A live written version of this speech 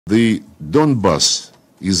The Donbass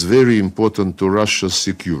is very important to Russia's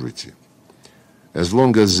security. As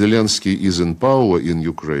long as Zelensky is in power in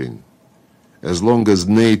Ukraine, as long as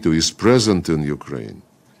NATO is present in Ukraine,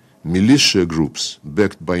 militia groups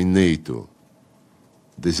backed by NATO,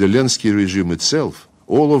 the Zelensky regime itself,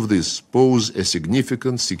 all of this pose a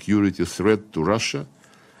significant security threat to Russia,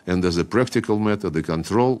 and as a practical matter, the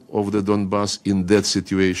control of the Donbass in that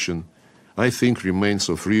situation, I think, remains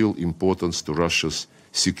of real importance to Russia's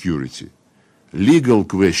security. Legal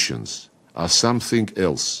questions are something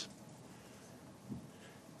else.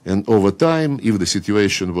 And over time, if the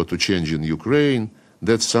situation were to change in Ukraine,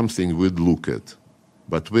 that's something we'd look at.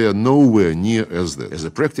 But we are nowhere near as that. As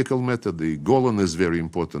a practical matter, the Golan is very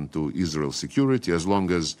important to Israel's security as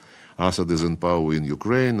long as Assad is in power in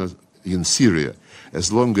Ukraine, in Syria.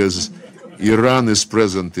 As long as Iran is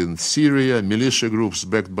present in Syria, militia groups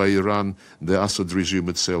backed by Iran, the Assad regime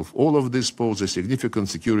itself, all of this pose a significant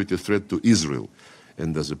security threat to Israel.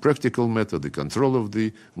 And as a practical matter, the control of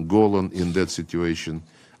the Golan in that situation,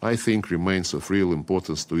 I think, remains of real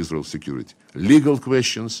importance to Israel's security. Legal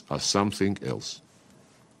questions are something else.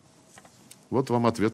 Вот вам ответ.